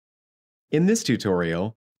In this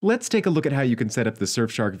tutorial, let's take a look at how you can set up the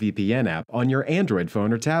Surfshark VPN app on your Android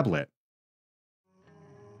phone or tablet.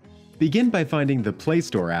 Begin by finding the Play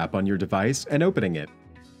Store app on your device and opening it.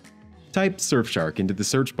 Type Surfshark into the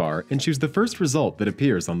search bar and choose the first result that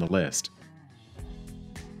appears on the list.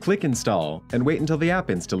 Click Install and wait until the app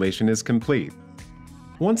installation is complete.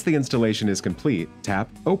 Once the installation is complete, tap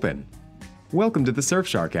Open. Welcome to the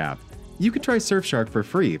Surfshark app. You can try Surfshark for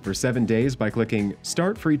free for 7 days by clicking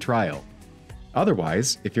Start Free Trial.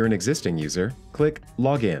 Otherwise, if you're an existing user, click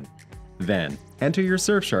Login. Then, enter your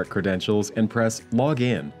Surfshark credentials and press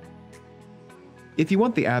Login. If you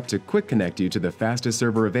want the app to quick connect you to the fastest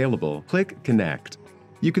server available, click Connect.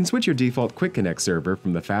 You can switch your default Quick Connect server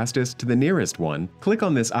from the fastest to the nearest one. Click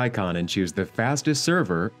on this icon and choose the fastest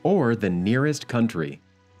server or the nearest country.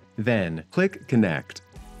 Then, click Connect.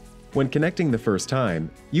 When connecting the first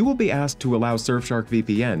time, you will be asked to allow Surfshark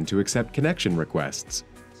VPN to accept connection requests.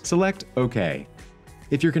 Select OK.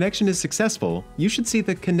 If your connection is successful, you should see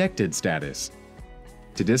the Connected status.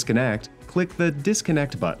 To disconnect, click the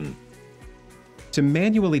Disconnect button. To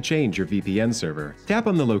manually change your VPN server, tap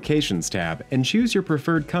on the Locations tab and choose your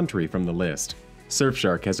preferred country from the list.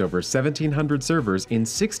 Surfshark has over 1,700 servers in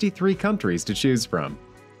 63 countries to choose from.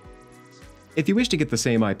 If you wish to get the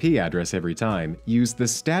same IP address every time, use the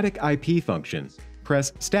Static IP function.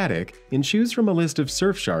 Press Static and choose from a list of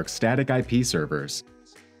Surfshark's static IP servers.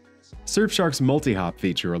 Surfshark's multi-hop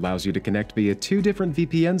feature allows you to connect via 2 different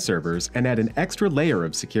VPN servers and add an extra layer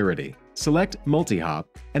of security. Select multi-hop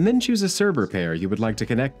and then choose a server pair you would like to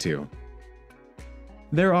connect to.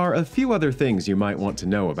 There are a few other things you might want to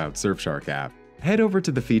know about Surfshark app. Head over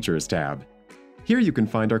to the Features tab. Here you can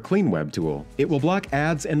find our Clean Web tool. It will block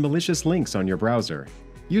ads and malicious links on your browser.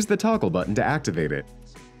 Use the toggle button to activate it.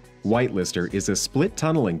 Whitelister is a split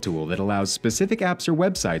tunneling tool that allows specific apps or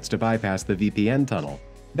websites to bypass the VPN tunnel.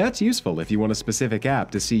 That's useful if you want a specific app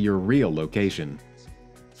to see your real location.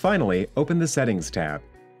 Finally, open the Settings tab.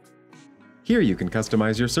 Here you can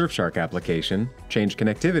customize your Surfshark application, change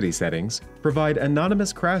connectivity settings, provide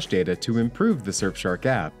anonymous crash data to improve the Surfshark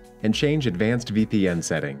app, and change advanced VPN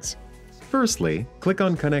settings. Firstly, click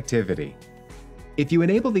on Connectivity. If you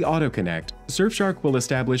enable the Auto Connect, Surfshark will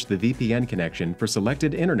establish the VPN connection for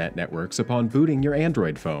selected internet networks upon booting your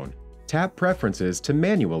Android phone. Tap Preferences to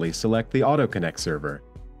manually select the Auto Connect server.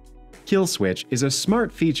 Kill Switch is a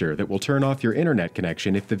smart feature that will turn off your internet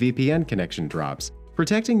connection if the VPN connection drops,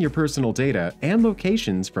 protecting your personal data and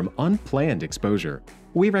locations from unplanned exposure.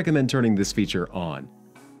 We recommend turning this feature on.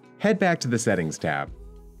 Head back to the Settings tab.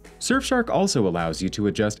 Surfshark also allows you to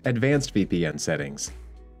adjust advanced VPN settings.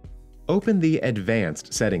 Open the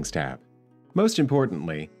Advanced Settings tab. Most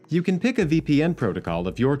importantly, you can pick a VPN protocol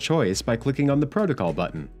of your choice by clicking on the Protocol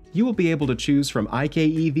button. You will be able to choose from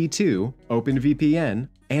IKEv2, OpenVPN,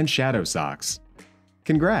 and ShadowSox.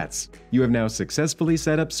 Congrats! You have now successfully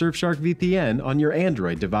set up Surfshark VPN on your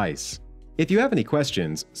Android device. If you have any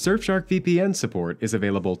questions, Surfshark VPN support is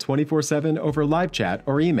available 24/7 over live chat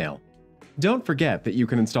or email. Don't forget that you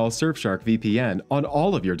can install Surfshark VPN on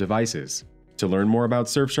all of your devices. To learn more about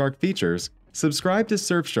Surfshark features, subscribe to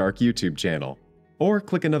Surfshark YouTube channel, or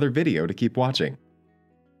click another video to keep watching.